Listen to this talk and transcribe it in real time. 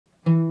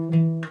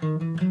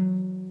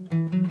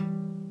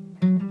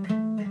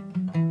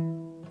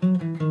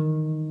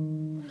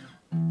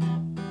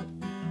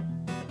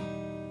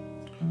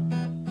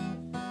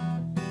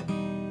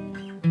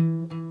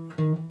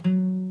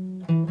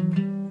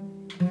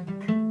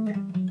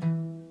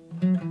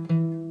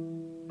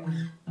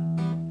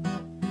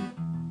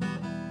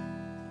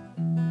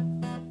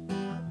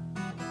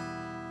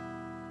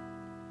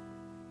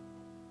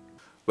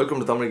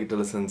Welcome to Tamil Guitar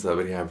Lessons.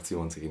 Very happy to see you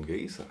once again,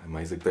 guys. I'm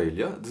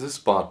Thayil. This is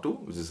part 2,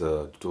 which is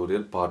a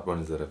tutorial. Part 1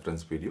 is a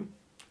reference video.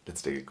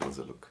 Let's take a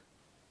closer look.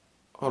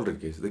 Alright,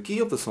 guys. The key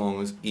of the song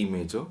is E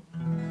major.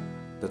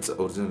 That's the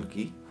original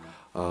key.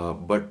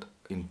 But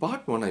in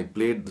part 1, I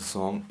played the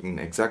song in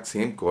exact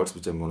same chords,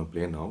 which I'm going to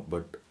play now,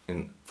 but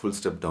in full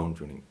step down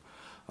tuning.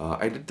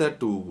 I did that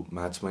to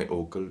match my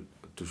vocal,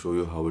 to show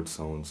you how it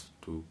sounds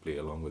to play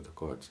along with the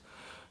chords.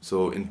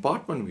 So in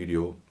part 1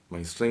 video,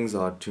 my strings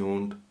are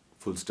tuned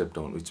full step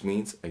down, which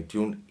means I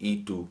tuned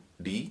E to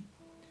D,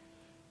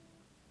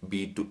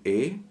 B to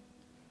A,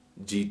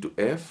 G to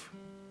F,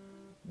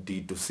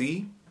 D to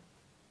C,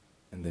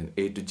 and then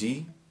A to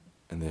G,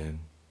 and then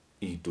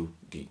E to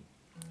D.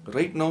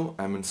 Right now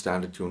I'm in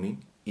standard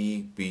tuning,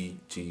 E, B,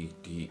 G,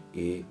 D,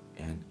 A,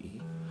 and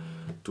E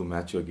to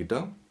match your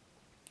guitar.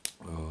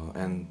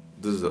 And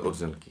this is the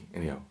original key.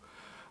 Anyhow,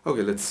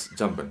 okay, let's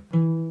jump in.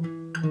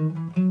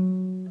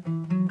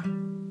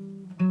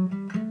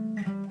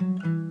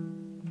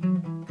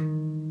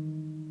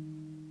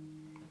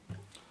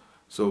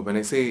 So when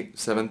I say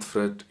 7th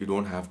fret, you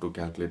don't have to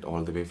calculate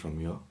all the way from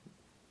here.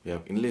 We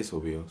have inlays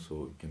over here, so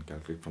you can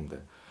calculate from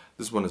there.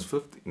 This one is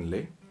 5th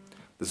inlay,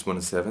 this one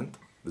is 7th,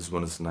 this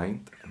one is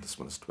 9th, and this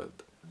one is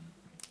 12th.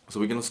 So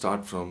we're going to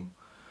start from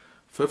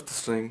 5th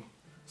string,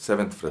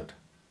 7th fret.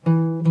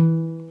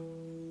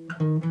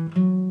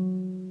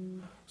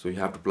 So you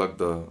have to plug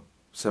the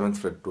 7th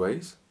fret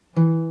twice.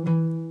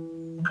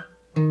 And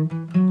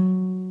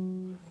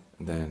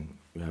then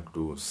you have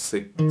to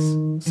 6,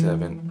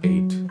 7,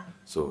 8.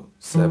 So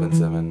 7,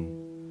 7,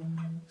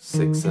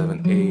 6,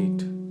 7,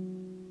 8.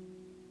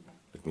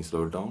 Let me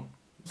slow it down.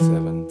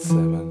 7,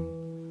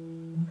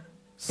 7,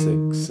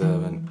 6,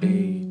 7, 8.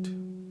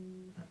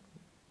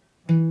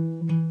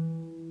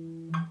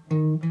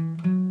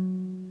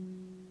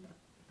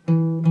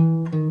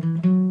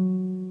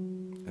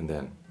 And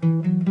then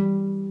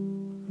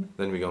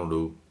we're going to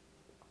do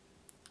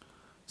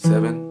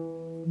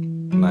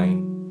 7,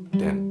 9,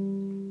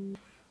 10.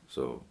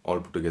 So all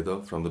put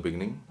together from the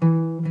beginning.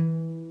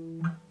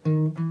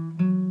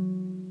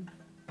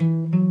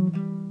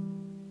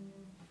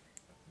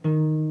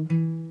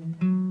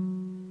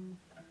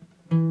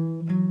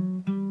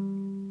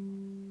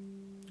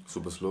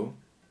 Super slow.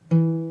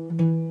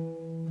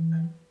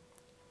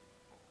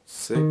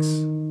 6,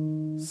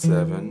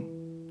 7,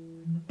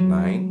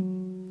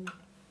 9,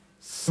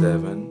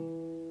 7,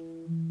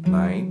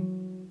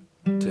 9,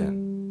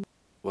 10.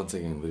 Once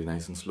again, very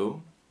nice and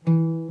slow.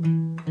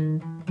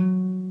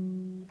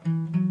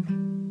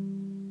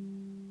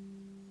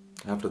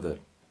 After that,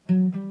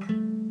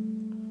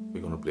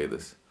 we're going to play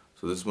this.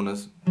 So this one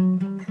is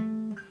 9,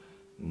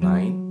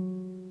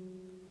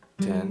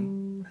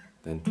 10,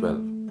 then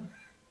 12.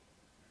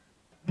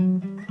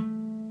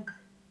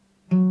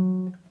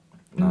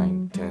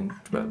 9, 10,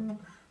 12.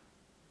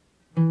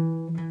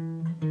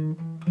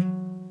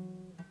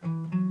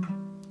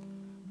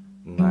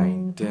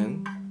 9,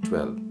 10,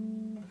 12.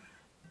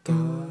 Da,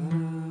 da,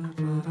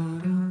 da,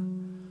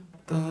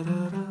 da,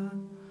 da, da,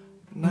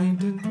 9,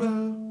 10, 12.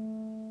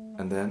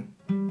 And then,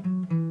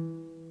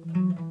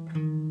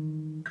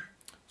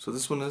 so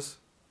this one is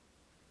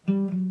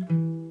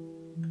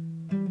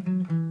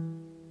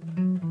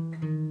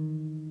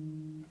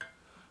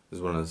this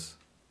one is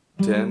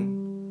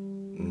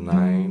 10,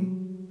 9,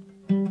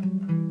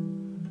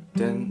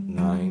 10,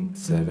 9,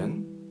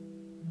 7,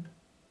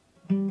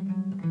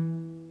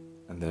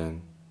 and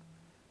then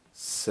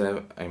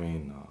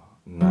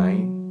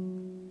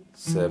 9,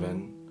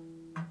 7,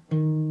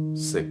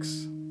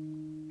 6.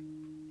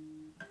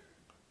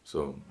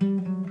 So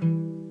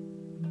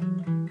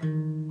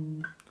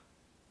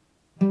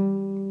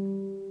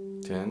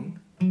 10,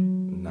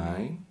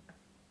 9,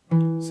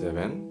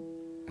 7,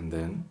 and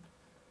then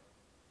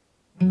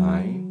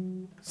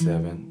 9,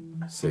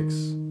 7,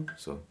 6.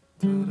 So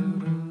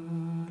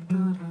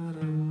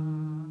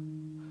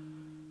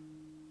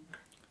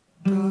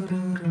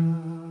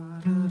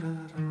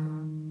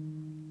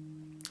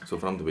so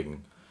from the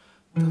beginning.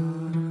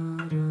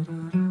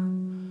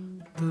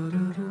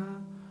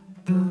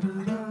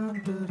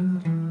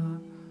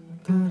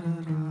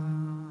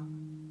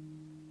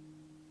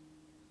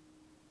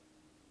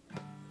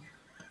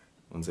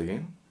 Once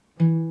again.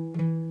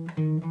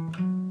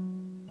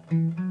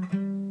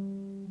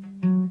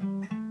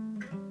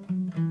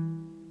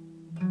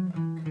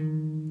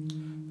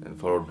 And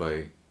followed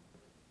by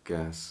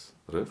gas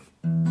riff.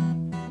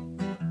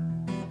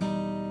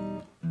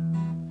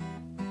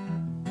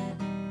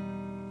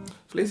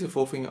 Place your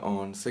forefinger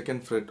on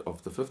 2nd fret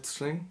of the 5th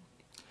string,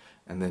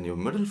 and then your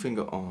middle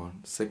finger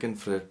on 2nd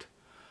fret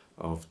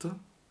of the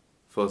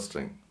 1st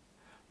string.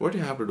 What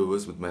you have to do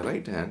is, with my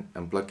right hand,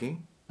 I'm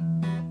plucking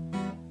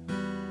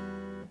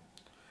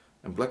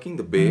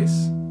the bass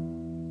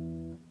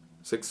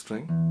 6th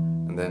string,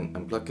 and then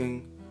I'm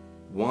plucking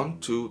 1,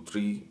 2,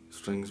 3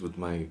 strings with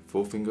my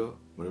forefinger,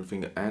 middle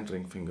finger, and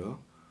ring finger,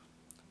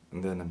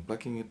 and then I'm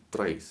plucking it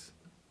thrice.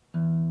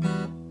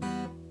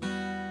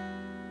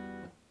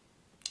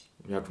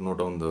 You have to note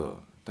down the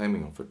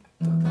timing of it.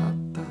 Da, da,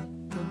 da,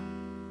 da.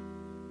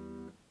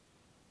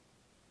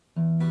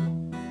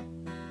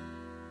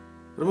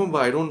 Remember,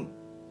 I don't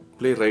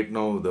play right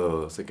now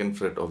the second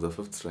fret of the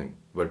 5th string,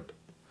 but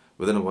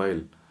within a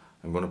while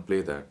I'm going to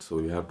play that, so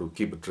you have to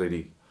keep it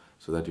ready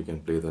so that you can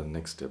play the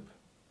next step.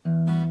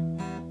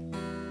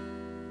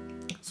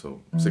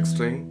 So 6th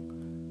string,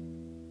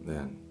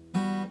 then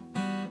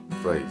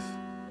rise,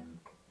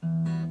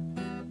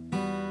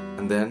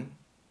 and then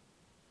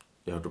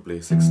you have to play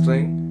 6th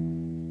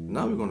string.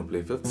 Now we're going to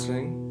play 5th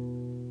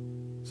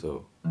string,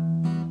 so,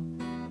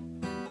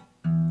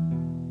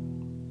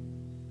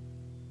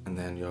 and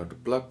then you have to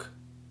pluck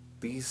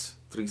these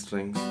 3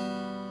 strings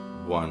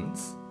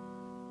once,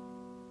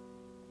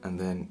 and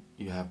then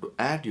you have to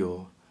add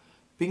your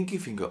pinky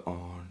finger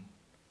on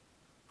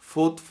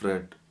 4th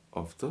fret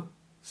of the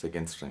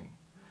 2nd string.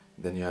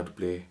 Then you have to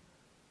play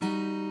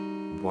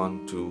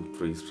 1, 2,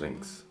 3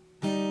 strings.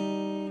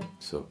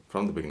 So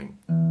from the beginning.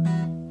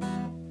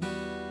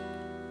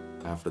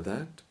 After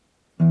that,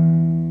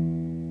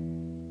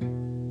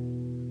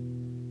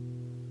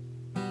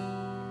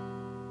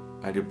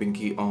 add your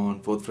pinky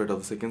on 4th fret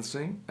of the 2nd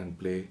string and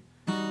play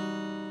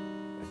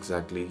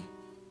exactly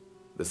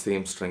the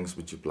same strings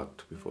which you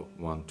plucked before.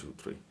 1, 2,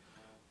 3.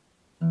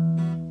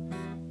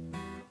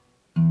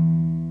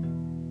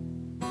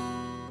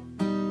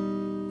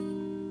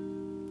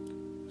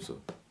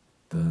 So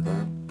da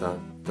da da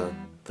da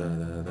da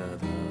da da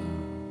da.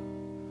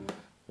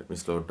 Let me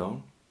slow it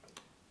down.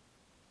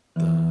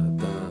 Da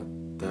da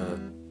da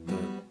da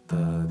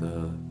da da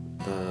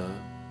da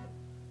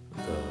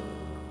da.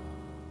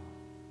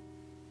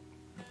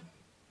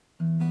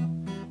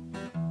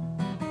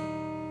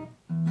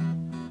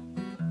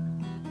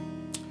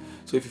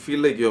 So if you feel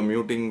like you're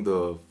muting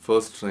the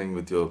 1st string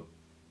with your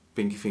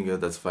pinky finger,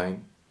 that's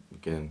fine. You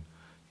can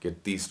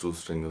get these two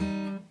strings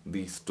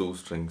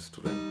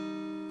to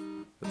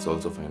run. That's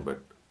also fine,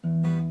 but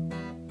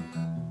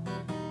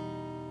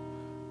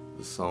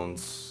this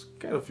sounds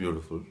kind of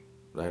beautiful.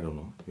 I don't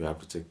know. You have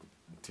to check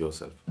it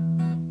yourself.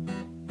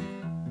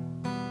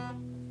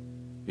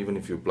 Even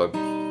if you plug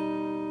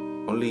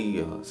only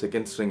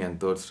 2nd string and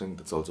 3rd string,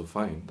 that's also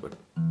fine, but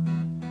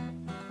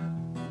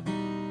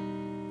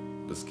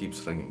this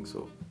keeps ringing,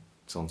 so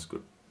it sounds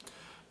good.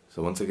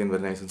 So once again,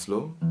 very nice and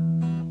slow.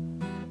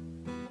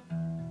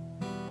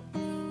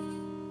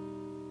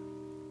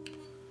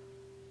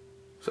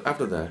 So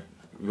after that,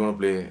 we want to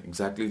play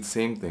exactly the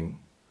same thing,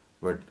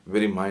 but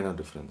very minor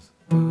difference.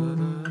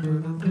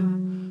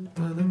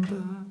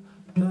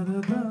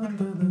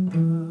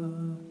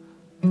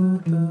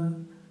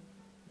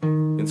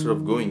 Instead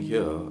of going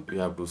here, you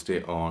have to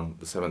stay on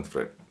the 7th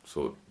fret.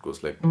 So it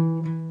goes like.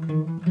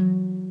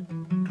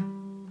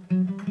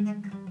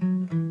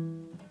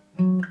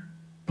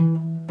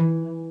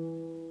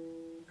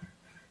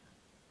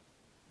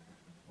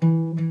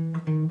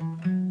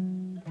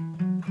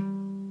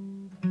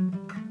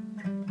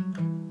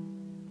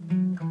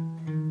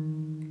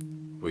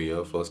 We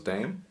hear first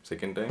time,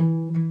 second time.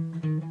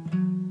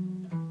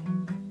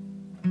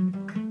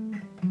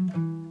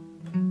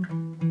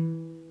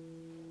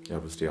 You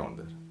have to stay on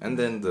there. And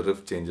then the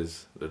riff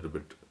changes a little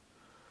bit,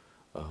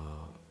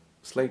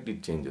 slightly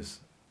changes,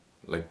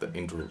 like the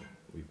intro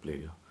we played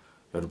here.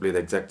 You have to play the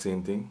exact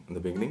same thing in the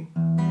beginning.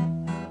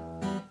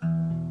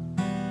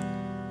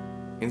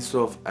 Instead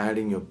of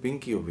adding your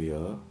pinky over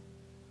here,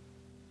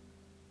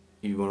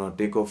 you're gonna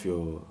take off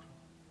your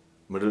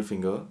middle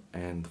finger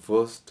and the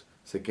 1st,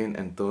 2nd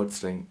and 3rd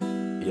string,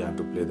 you have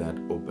to play that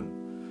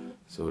open.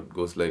 So it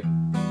goes like.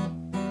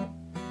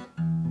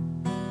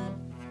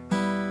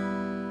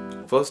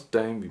 First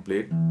time we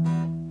played,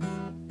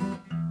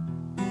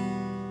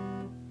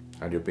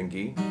 add your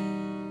pinky.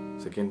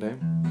 2nd time.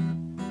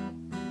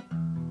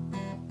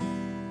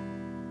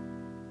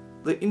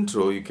 The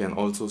intro, you can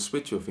also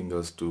switch your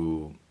fingers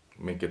to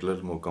make it a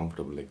little more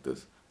comfortable like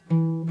this.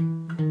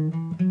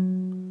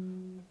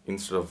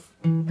 Instead of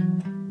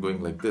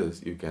going like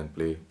this, you can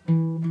play.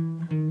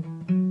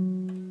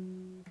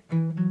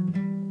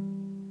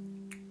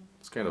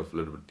 It's kind of a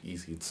little bit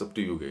easy. It's up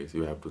to you guys.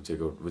 You have to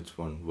check out which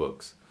one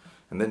works.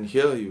 And then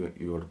here you have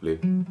to play.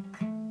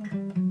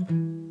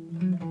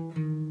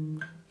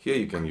 Here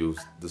you can use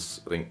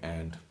this ring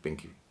and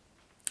pinky.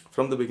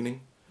 From the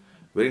beginning,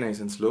 very nice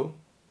and slow.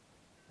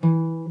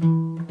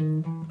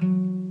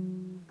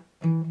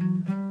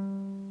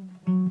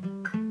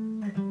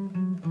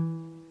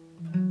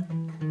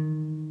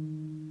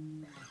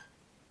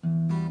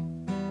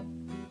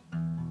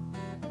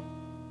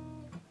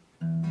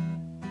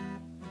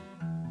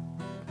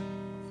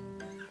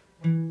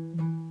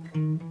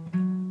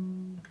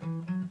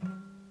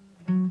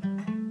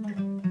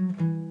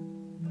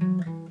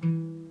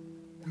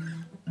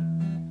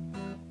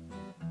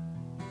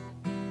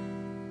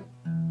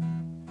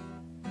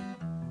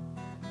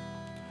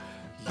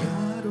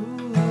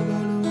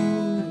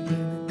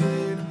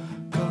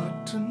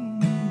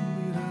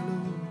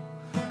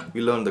 We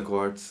learn the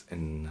chords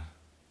in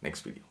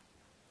next video.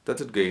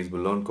 That's it guys,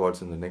 we'll learn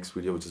chords in the next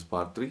video, which is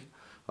part 3.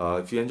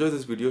 If you enjoy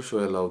this video, show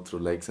your love through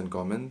likes and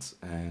comments,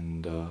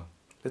 and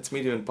let's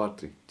meet you in part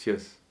 3.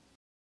 Cheers.